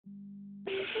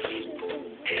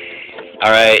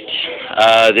Alright,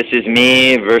 this is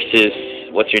me versus,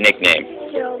 what's your nickname?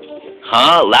 Joe.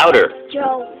 Huh? Louder.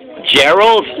 Joe.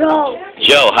 Gerald? Joe.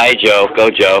 Joe, hi Joe. Go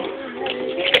Joe.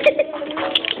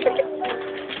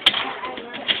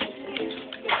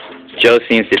 Joe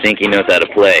seems to think he knows how to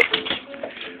play.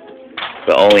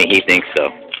 But only he thinks so.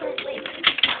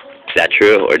 Is that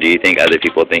true? Or do you think other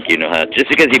people think you know how? Just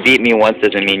because you beat me once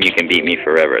doesn't mean you can beat me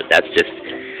forever. That's just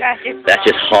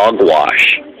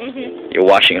hogwash. You're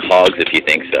washing hogs if you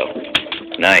think so.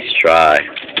 Nice try.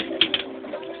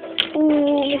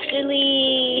 Ooh, Mr.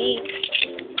 Lee.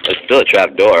 It's still a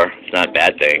trap door. It's not a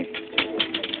bad thing.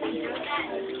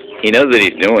 He knows what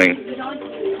he's doing.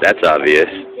 That's obvious.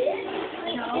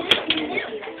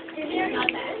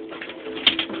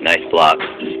 Nice block.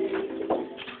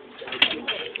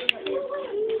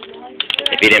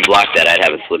 If he didn't block that, I'd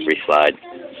have a slippery slide.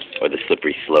 Or the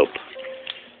slippery slope.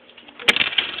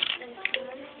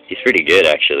 He's pretty good,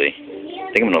 actually.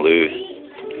 I think I'm going to lose.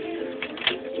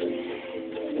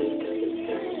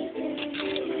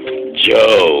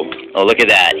 Joe. Oh, look at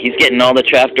that. He's getting all the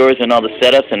trapdoors and all the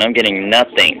setups, and I'm getting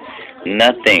nothing.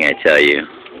 Nothing, I tell you.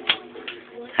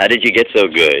 How did you get so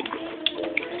good?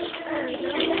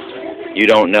 You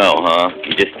don't know, huh?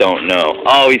 You just don't know.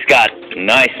 Oh, he's got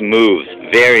nice moves.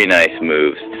 Very nice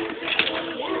moves.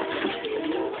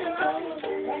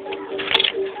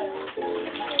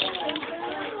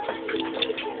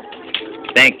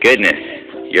 Thank goodness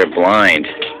you're blind.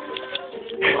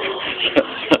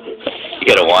 You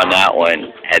could have won that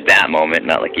one at that moment.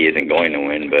 Not like he isn't going to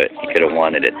win, but you could have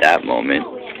won it at that moment.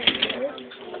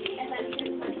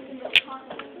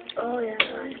 Oh, yeah.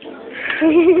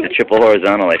 The triple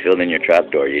horizontal I filled in your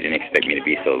trapdoor. You didn't expect me to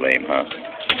be so lame, huh?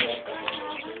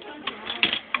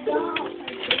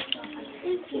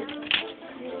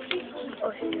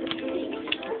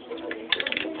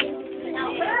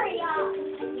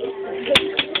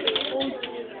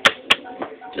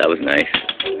 That was nice.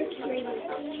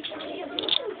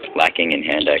 Lacking in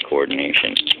hand-eye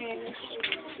coordination.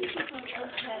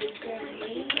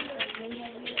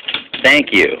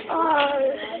 Thank you.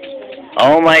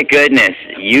 Oh my goodness.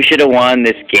 You should have won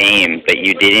this game, but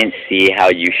you didn't see how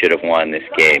you should have won this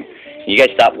game. You guys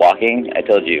stop walking? I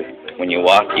told you. When you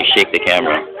walk, you shake the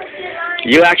camera.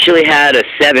 You actually had a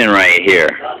 7 right here.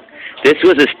 This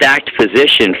was a stacked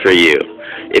position for you.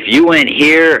 If you went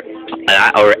here,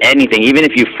 or anything, even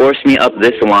if you forced me up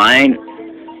this line,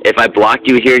 if I blocked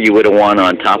you here, you would have won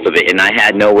on top of it, and I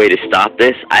had no way to stop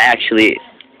this. I actually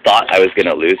thought I was going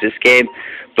to lose this game,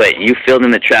 but you filled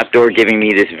in the trapdoor, giving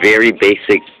me this very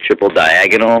basic triple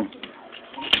diagonal,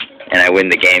 and I win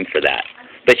the game for that.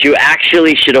 But you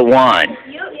actually should have won,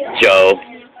 Joe.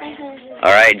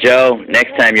 All right, Joe,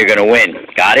 next time you're going to win.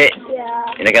 Got it?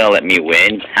 Yeah. You're not going to let me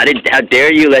win. How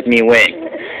dare you let me win?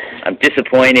 I'm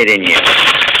disappointed in you.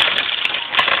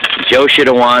 Joe should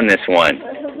have won this one.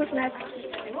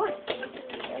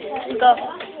 Go.